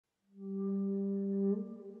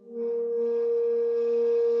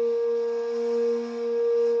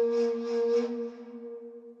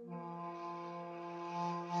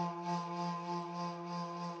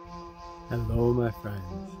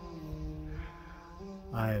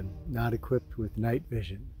I am not equipped with night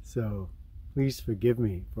vision, so please forgive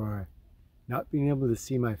me for not being able to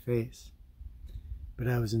see my face. But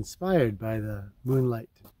I was inspired by the moonlight.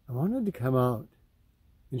 I wanted to come out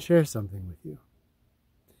and share something with you.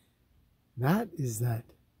 That is that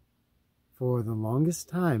for the longest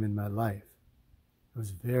time in my life, I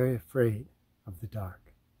was very afraid of the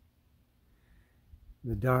dark.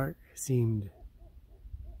 The dark seemed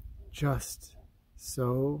just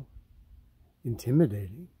so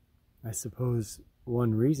intimidating. I suppose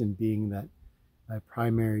one reason being that my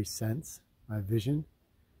primary sense, my vision,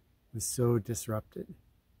 was so disrupted.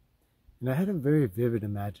 And I had a very vivid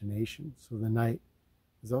imagination, so the night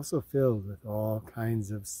was also filled with all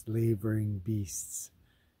kinds of slavering beasts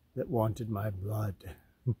that wanted my blood.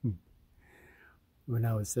 When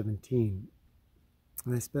I was 17,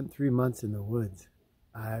 and I spent 3 months in the woods,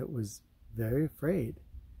 I was very afraid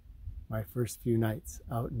my first few nights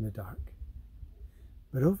out in the dark.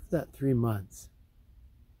 But over that 3 months,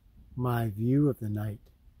 my view of the night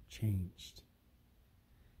changed.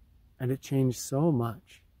 And it changed so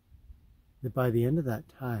much that by the end of that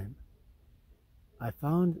time, I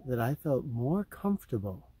found that I felt more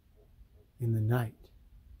comfortable in the night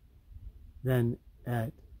than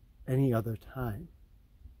at any other time.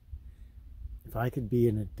 If I could be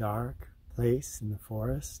in a dark place in the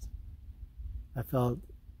forest, I felt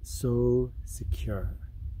so secure.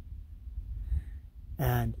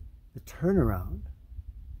 And the turnaround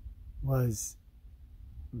was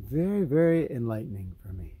very, very enlightening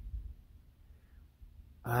for me.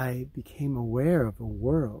 I became aware of a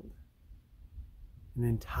world, an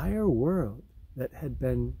entire world that had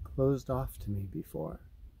been closed off to me before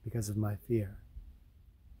because of my fear.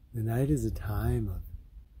 The night is a time of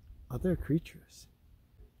other creatures,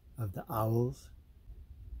 of the owls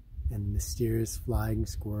and mysterious flying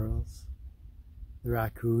squirrels, the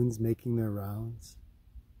raccoons making their rounds.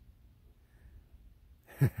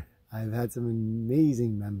 I've had some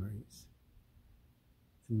amazing memories,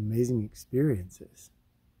 some amazing experiences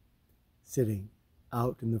sitting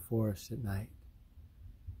out in the forest at night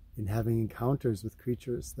and having encounters with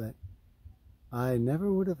creatures that I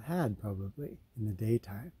never would have had probably in the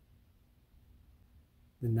daytime.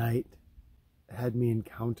 The night had me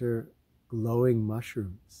encounter glowing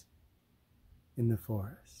mushrooms in the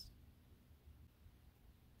forest.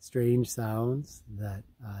 Strange sounds that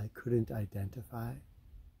I couldn't identify.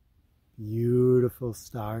 Beautiful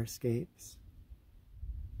starscapes.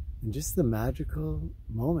 And just the magical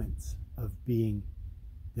moments of being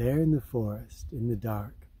there in the forest, in the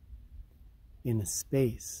dark, in a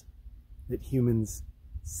space that humans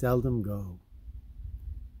seldom go.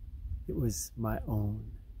 It was my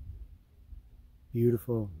own.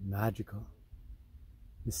 Beautiful, magical,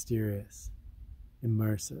 mysterious,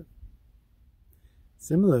 immersive.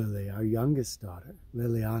 Similarly, our youngest daughter,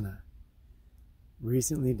 Liliana,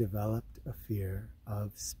 recently developed a fear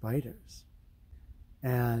of spiders.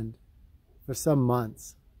 And for some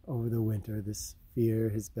months over the winter, this fear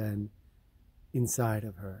has been inside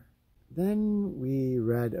of her. Then we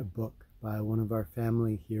read a book by one of our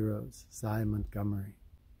family heroes, Cy Montgomery,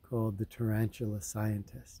 called The Tarantula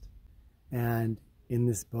Scientist. And in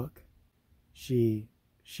this book, she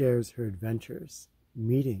shares her adventures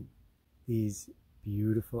meeting these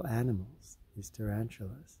beautiful animals, these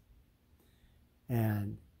tarantulas,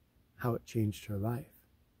 and how it changed her life.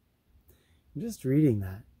 And just reading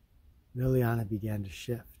that, Liliana began to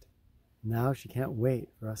shift. Now she can't wait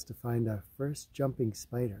for us to find our first jumping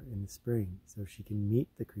spider in the spring so she can meet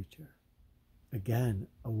the creature. Again,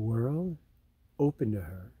 a world open to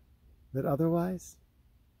her that otherwise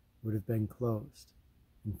would have been closed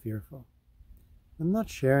and fearful. I'm not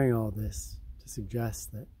sharing all this to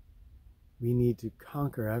suggest that we need to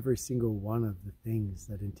conquer every single one of the things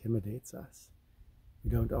that intimidates us.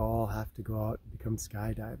 We don't all have to go out and become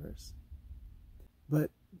skydivers.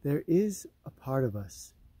 But there is a part of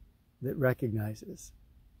us that recognizes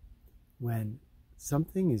when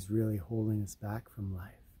something is really holding us back from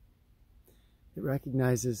life. It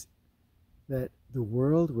recognizes that the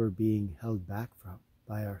world we're being held back from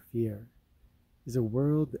by our fear is a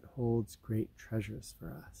world that holds great treasures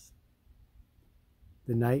for us.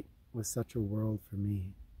 The night was such a world for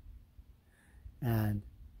me, and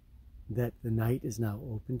that the night is now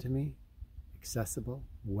open to me, accessible,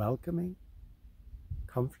 welcoming,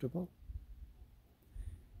 comfortable.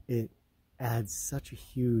 It adds such a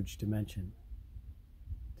huge dimension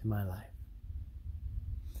to my life.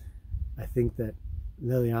 I think that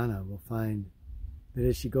Liliana will find that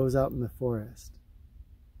as she goes out in the forest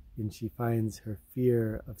and she finds her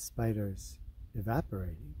fear of spiders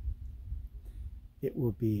evaporating, it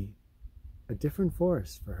will be a different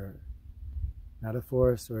forest for her. Not a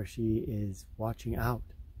forest where she is watching out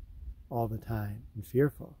all the time and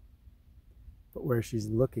fearful, but where she's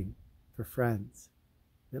looking for friends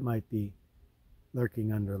that might be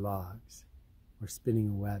lurking under logs or spinning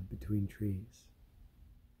a web between trees.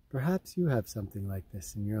 Perhaps you have something like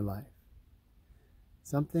this in your life.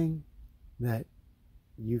 Something that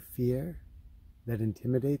you fear, that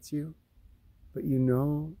intimidates you, but you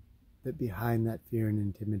know that behind that fear and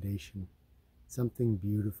intimidation, something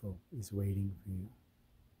beautiful is waiting for you.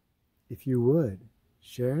 If you would,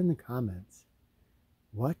 share in the comments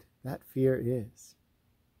what that fear is.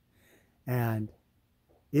 And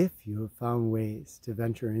if you have found ways to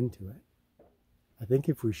venture into it, I think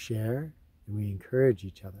if we share and we encourage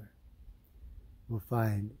each other, we'll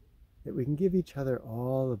find that we can give each other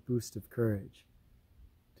all a boost of courage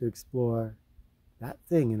to explore that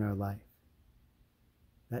thing in our life,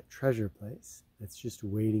 that treasure place that's just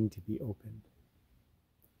waiting to be opened.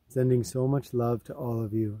 Sending so much love to all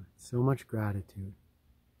of you, so much gratitude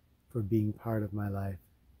for being part of my life,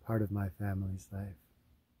 part of my family's life.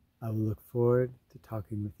 I will look forward to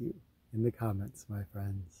talking with you in the comments, my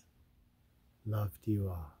friends. Love to you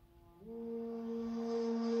all.